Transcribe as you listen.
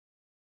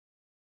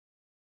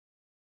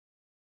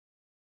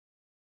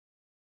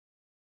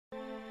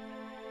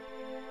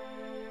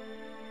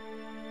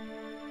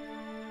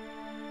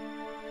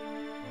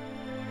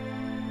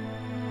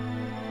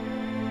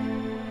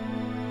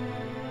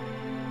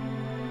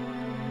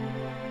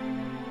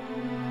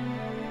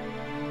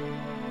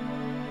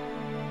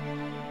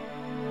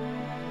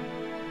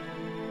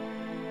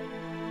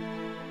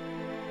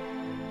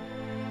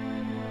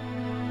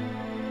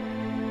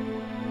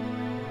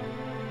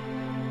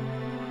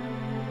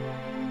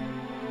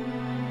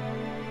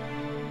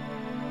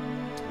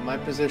My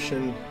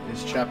position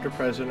is chapter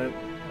president,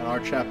 and our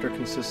chapter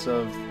consists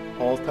of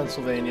all of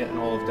Pennsylvania and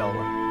all of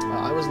Delaware.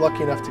 I was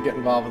lucky enough to get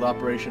involved with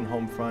Operation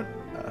Homefront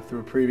through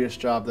a previous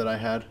job that I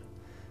had.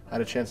 I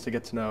had a chance to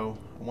get to know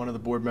one of the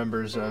board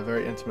members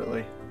very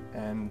intimately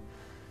and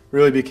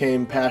really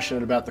became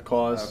passionate about the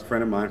cause. A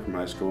friend of mine from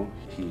high school,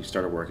 he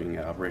started working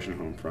at Operation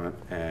Homefront,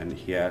 and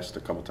he asked a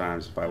couple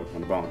times if I would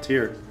want to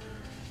volunteer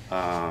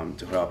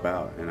to help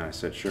out, and I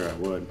said sure I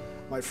would.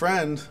 My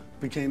friend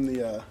became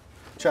the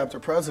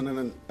chapter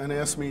president and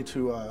asked me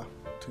to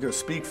go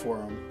speak for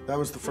him. That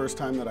was the first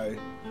time that I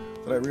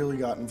really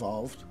got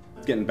involved.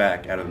 Getting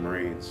back out of the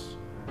Marines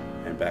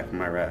and back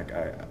from Iraq,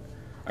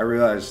 I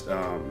realized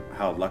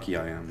how lucky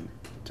I am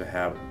to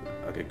have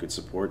a good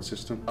support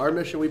system. Our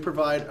mission, we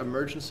provide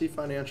emergency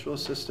financial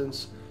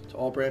assistance to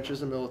all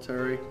branches of the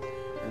military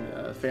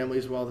and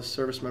families while the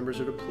service members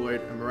are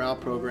deployed, and morale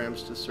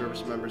programs to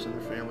service members and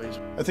their families.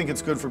 I think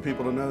it's good for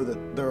people to know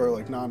that there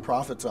are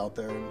nonprofits out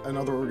there and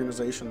other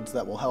organizations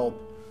that will help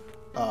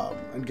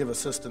and give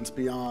assistance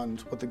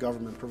beyond what the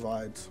government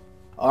provides.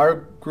 Our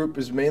group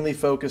is mainly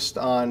focused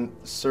on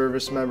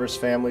service members'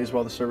 families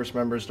while the service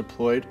members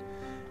deployed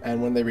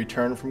and when they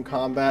return from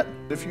combat.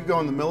 If you go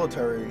in the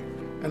military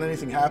and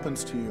anything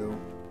happens to you,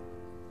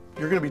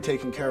 you're going to be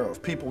taken care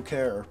of. People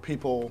care.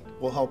 People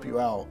will help you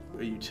out.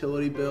 A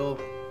utility bill,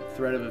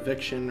 threat of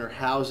eviction, or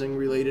housing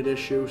related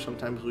issue.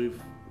 Sometimes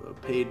we've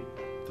paid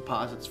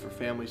deposits for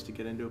families to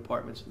get into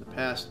apartments in the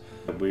past.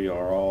 We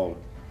are all,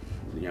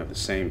 the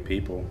same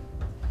people.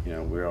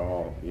 We're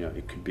all,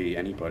 it could be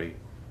anybody.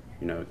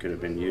 It could have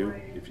been you.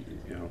 If it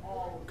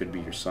could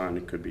be your son.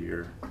 It could be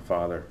your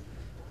father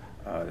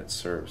that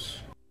serves.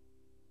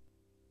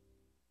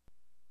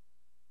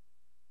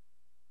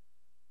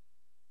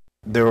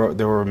 There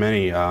were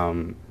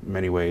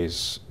many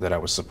ways that I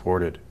was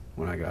supported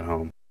when I got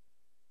home.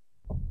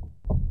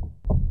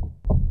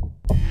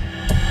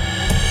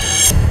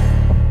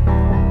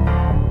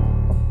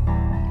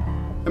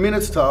 I mean,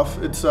 it's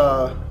tough. It's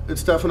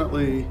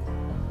definitely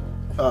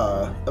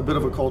a bit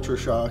of a culture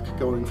shock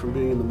going from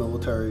being in the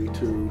military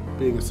to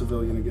being a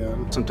civilian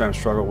again. Sometimes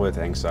struggle with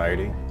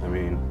anxiety. I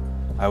mean,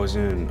 I was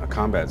in a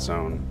combat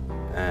zone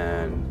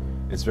and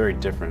it's very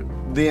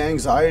different. The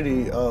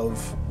anxiety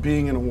of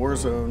being in a war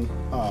zone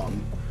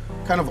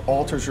kind of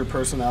alters your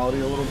personality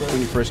a little bit. When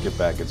you first get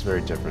back, it's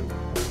very different.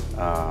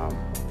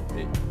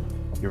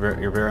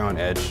 You're very on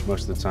edge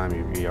most of the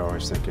time. You're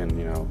always thinking,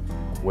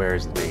 where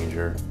is the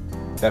danger?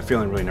 That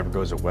feeling really never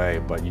goes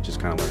away, but you just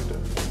kind of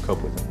learn to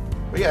cope with it.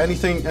 But yeah,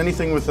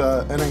 anything with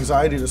an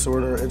anxiety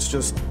disorder, it's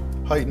just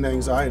heightened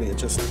anxiety.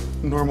 It's just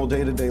normal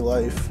day-to-day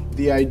life.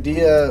 The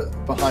idea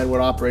behind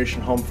what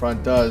Operation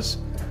Homefront does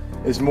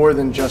is more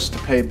than just to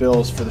pay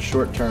bills for the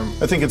short term.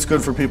 I think it's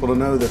good for people to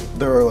know that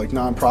there are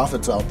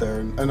nonprofits out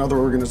there and other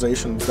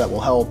organizations that will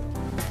help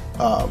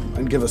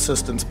and give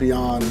assistance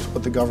beyond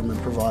what the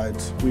government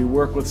provides. We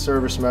work with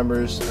service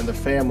members and their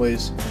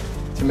families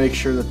to make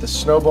sure that the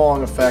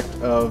snowballing effect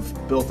of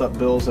built-up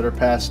bills that are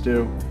past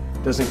due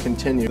doesn't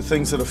continue. The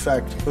things that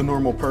affect a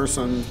normal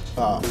person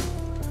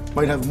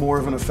might have more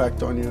of an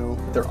effect on you.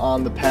 They're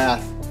on the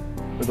path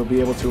where they'll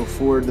be able to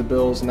afford the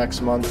bills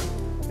next month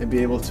and be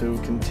able to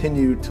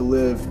continue to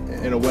live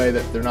in a way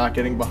that they're not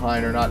getting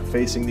behind or not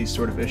facing these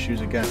sort of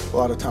issues again. A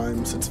lot of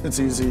times it's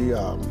easy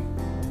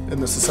in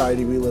the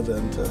society we live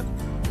in to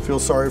feel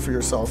sorry for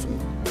yourself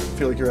and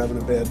feel like you're having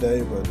a bad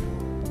day, but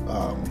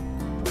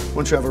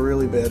once you have a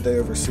really bad day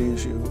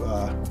overseas, you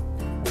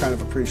kind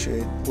of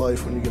appreciate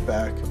life when you get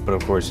back. But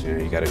of course,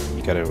 you gotta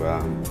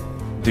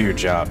do your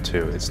job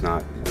too. It's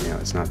not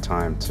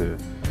time to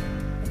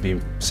be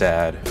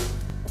sad.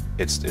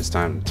 It's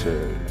time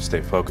to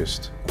stay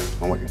focused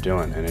on what you're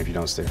doing, and if you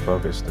don't stay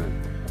focused,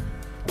 then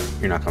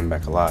you're not coming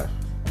back alive.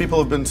 People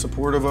have been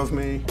supportive of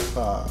me.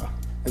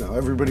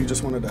 Everybody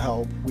just wanted to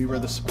help. We were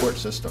the support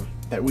system.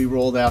 That we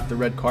rolled out the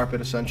red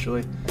carpet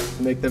essentially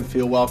to make them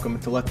feel welcome,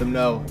 to let them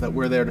know that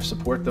we're there to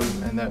support them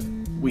and that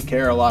we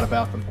care a lot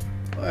about them.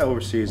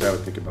 Overseas, I would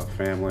think about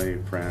family,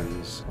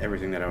 friends,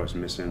 everything that I was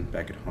missing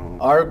back at home.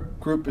 Our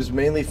group is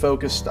mainly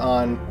focused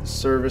on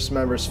service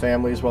members'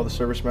 families while the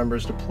service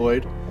members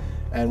deployed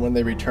and when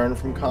they return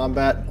from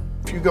combat.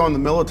 If you go in the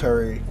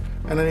military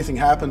and anything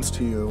happens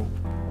to you,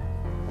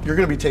 you're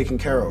going to be taken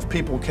care of.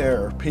 People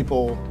care.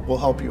 People will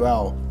help you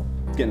out.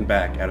 Getting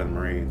back out of the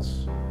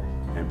Marines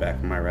and back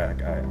from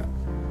Iraq,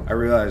 I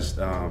realized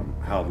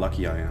how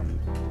lucky I am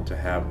to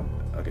have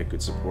a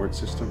good support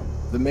system.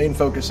 The main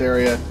focus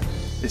area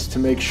is to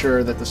make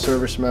sure that the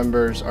service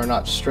members are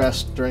not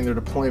stressed during their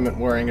deployment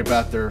worrying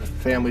about their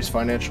family's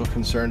financial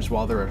concerns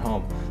while they're at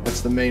home.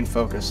 That's the main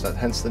focus,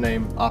 hence the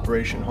name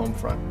Operation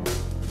Homefront.